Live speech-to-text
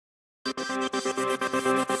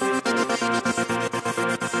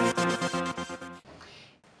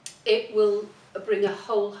It will bring a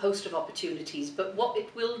whole host of opportunities, but what it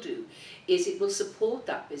will do is it will support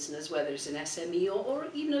that business, whether it's an SME or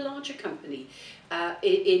even a larger company,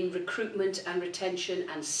 in recruitment and retention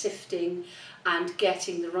and sifting and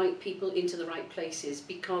getting the right people into the right places,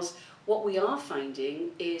 because what we are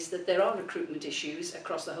finding is that there are recruitment issues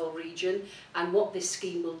across the whole region, and what this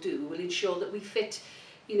scheme will do will ensure that we fit,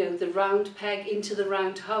 you know, the round peg into the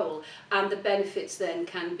round hole, and the benefits then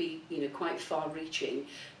can be, you know, quite far-reaching.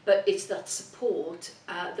 But it's that support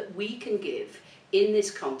that we can give in this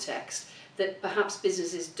context that perhaps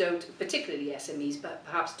businesses don't, particularly SMEs, but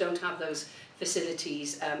perhaps don't have those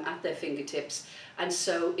facilities at their fingertips. And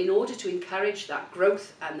so in order to encourage that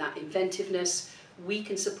growth and that inventiveness, we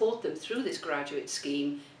can support them through this graduate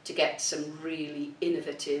scheme to get some really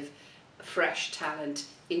innovative, fresh talent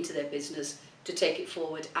into their business, to take it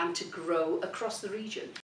forward and to grow across the region.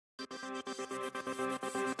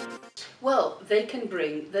 Well, they can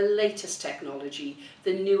bring the latest technology,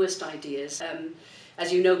 the newest ideas.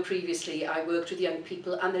 As you know, previously I worked with young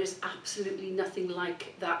people, and there's absolutely nothing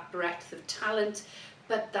like that breadth of talent,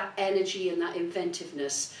 but that energy and that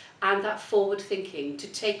inventiveness and that forward thinking to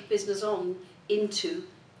take business on into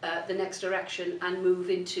the next direction and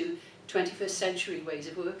move into 21st century ways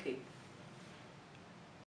of working.